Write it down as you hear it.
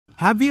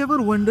Have you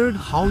ever wondered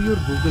how your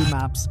Google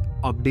Maps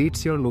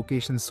updates your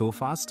location so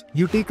fast?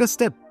 You take a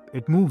step,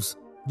 it moves.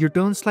 You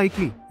turn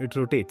slightly, it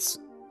rotates.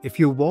 If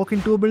you walk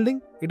into a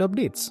building, it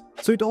updates.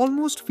 So it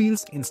almost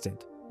feels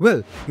instant.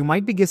 Well, you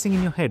might be guessing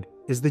in your head,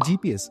 is the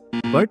GPS.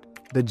 But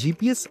the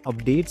GPS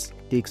updates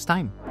takes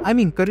time. I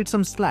mean, cut it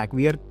some slack.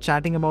 We are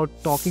chatting about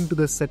talking to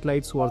the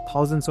satellites who are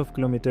thousands of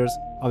kilometers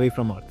away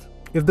from Earth.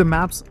 If the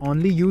maps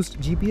only used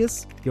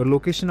GPS, your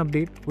location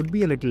update would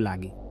be a little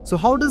laggy. So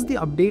how does the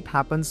update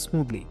happen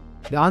smoothly?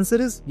 The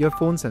answer is your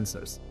phone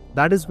sensors.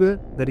 That is where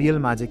the real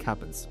magic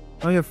happens.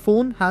 Now your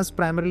phone has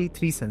primarily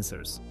three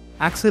sensors.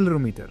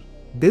 Accelerometer.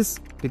 This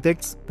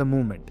detects the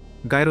movement.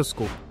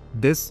 Gyroscope.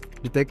 This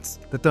detects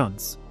the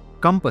turns.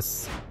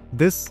 Compass.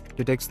 This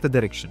detects the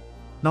direction.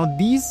 Now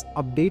these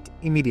update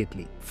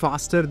immediately,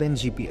 faster than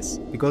GPS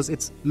because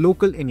it's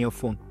local in your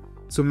phone.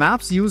 So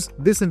maps use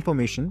this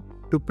information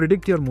to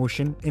predict your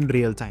motion in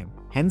real time.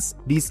 Hence,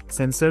 these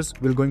sensors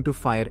will going to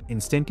fire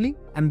instantly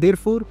and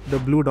therefore the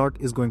blue dot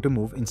is going to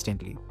move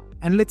instantly.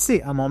 And let's say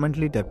a moment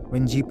later,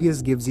 when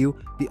GPS gives you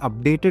the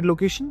updated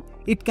location,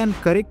 it can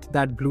correct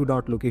that blue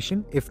dot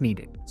location if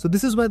needed. So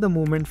this is why the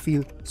movement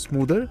feels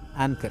smoother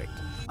and correct.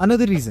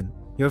 Another reason,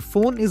 your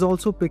phone is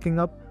also picking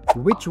up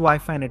which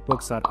Wi-Fi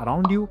networks are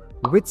around you,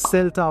 which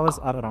cell towers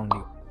are around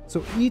you.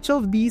 So each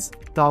of these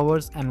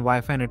towers and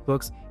Wi-Fi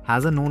networks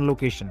has a known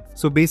location.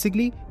 So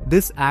basically,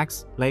 this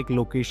acts like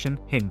location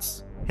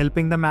hints,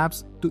 helping the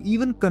maps to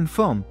even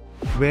confirm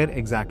where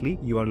exactly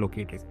you are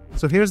located.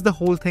 So here's the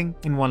whole thing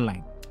in one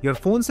line. Your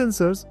phone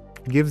sensors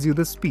gives you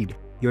the speed,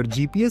 your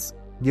GPS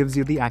gives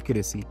you the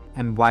accuracy,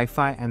 and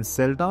Wi-Fi and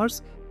cell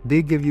towers,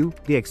 they give you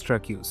the extra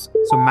cues.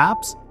 So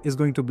maps is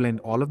going to blend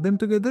all of them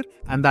together,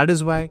 and that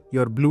is why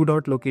your blue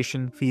dot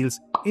location feels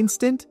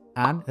instant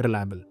and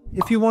reliable.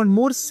 If you want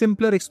more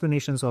simpler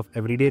explanations of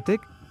everyday tech,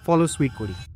 follow 𝗀𝗵𝗿𝗶𝗶.